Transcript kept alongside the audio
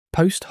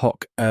Post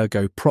hoc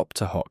ergo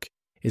propter hoc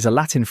is a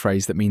Latin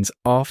phrase that means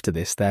after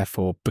this,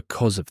 therefore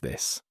because of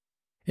this.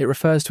 It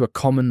refers to a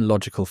common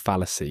logical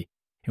fallacy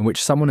in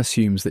which someone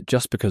assumes that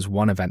just because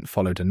one event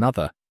followed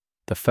another,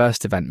 the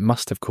first event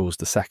must have caused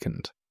the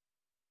second.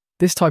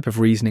 This type of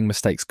reasoning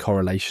mistakes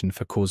correlation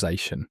for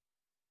causation.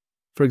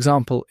 For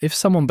example, if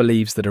someone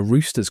believes that a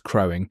rooster's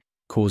crowing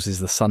causes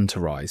the sun to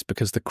rise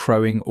because the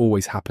crowing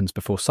always happens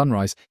before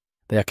sunrise,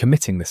 they are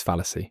committing this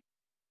fallacy.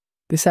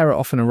 This error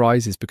often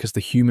arises because the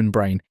human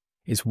brain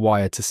is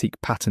wired to seek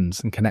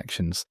patterns and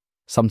connections,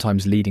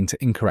 sometimes leading to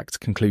incorrect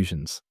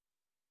conclusions.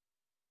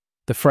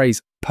 The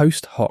phrase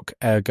post hoc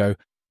ergo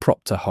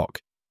propter hoc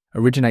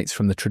originates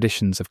from the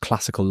traditions of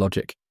classical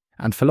logic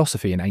and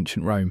philosophy in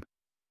ancient Rome.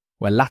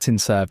 Where Latin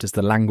served as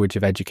the language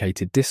of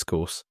educated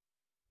discourse,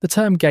 the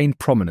term gained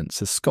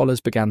prominence as scholars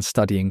began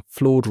studying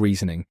flawed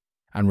reasoning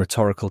and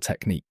rhetorical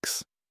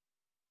techniques.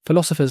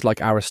 Philosophers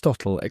like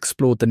Aristotle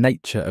explored the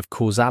nature of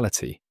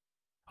causality,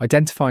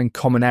 identifying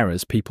common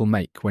errors people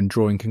make when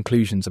drawing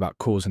conclusions about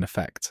cause and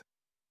effect.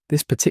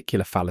 This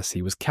particular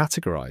fallacy was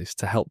categorized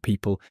to help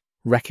people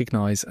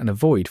recognize and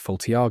avoid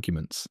faulty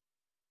arguments.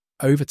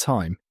 Over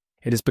time,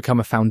 it has become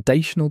a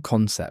foundational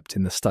concept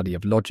in the study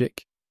of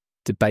logic,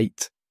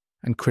 debate,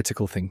 and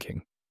critical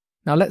thinking.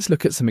 Now let's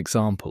look at some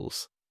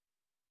examples.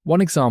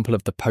 One example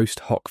of the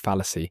post hoc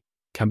fallacy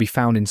can be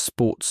found in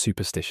sports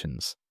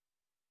superstitions.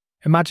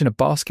 Imagine a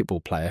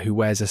basketball player who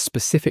wears a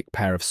specific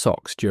pair of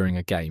socks during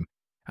a game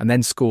and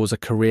then scores a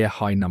career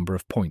high number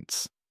of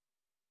points.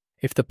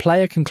 If the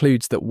player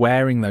concludes that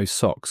wearing those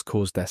socks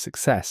caused their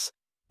success,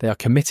 they are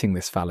committing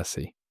this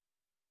fallacy.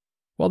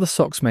 While the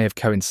socks may have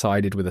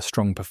coincided with a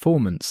strong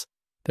performance,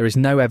 there is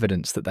no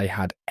evidence that they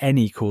had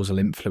any causal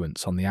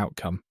influence on the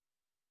outcome.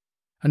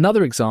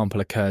 Another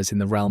example occurs in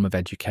the realm of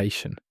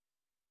education.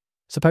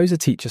 Suppose a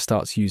teacher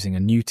starts using a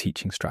new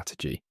teaching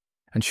strategy,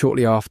 and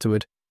shortly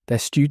afterward, their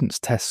students'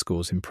 test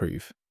scores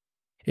improve.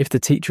 If the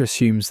teacher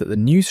assumes that the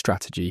new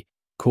strategy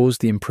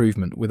caused the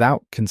improvement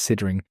without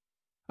considering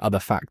other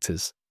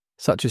factors,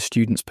 such as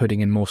students putting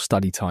in more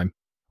study time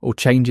or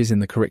changes in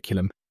the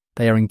curriculum,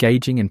 they are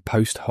engaging in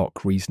post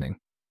hoc reasoning.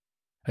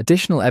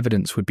 Additional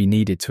evidence would be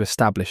needed to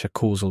establish a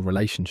causal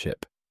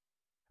relationship.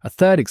 A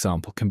third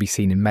example can be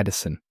seen in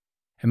medicine.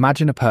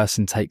 Imagine a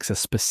person takes a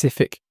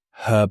specific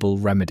herbal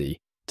remedy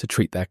to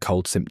treat their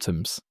cold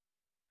symptoms,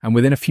 and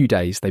within a few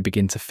days they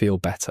begin to feel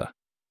better.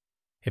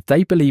 If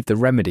they believe the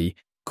remedy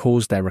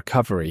caused their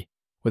recovery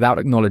without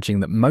acknowledging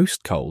that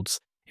most colds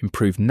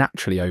improve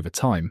naturally over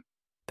time,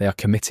 they are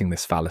committing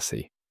this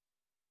fallacy.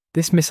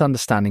 This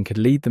misunderstanding could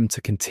lead them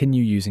to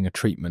continue using a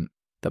treatment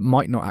that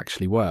might not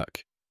actually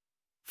work.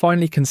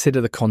 Finally,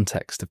 consider the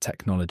context of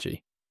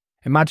technology.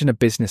 Imagine a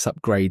business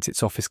upgrades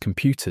its office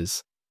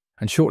computers,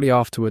 and shortly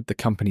afterward the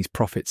company's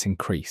profits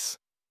increase.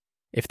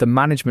 If the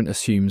management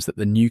assumes that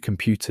the new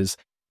computers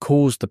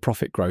caused the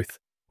profit growth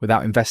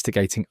without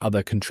investigating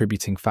other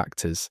contributing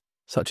factors,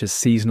 such as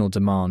seasonal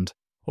demand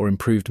or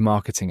improved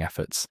marketing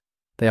efforts,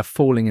 they are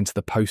falling into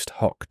the post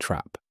hoc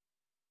trap.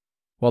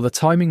 While the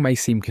timing may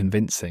seem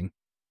convincing,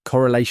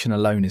 correlation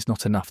alone is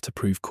not enough to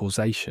prove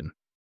causation.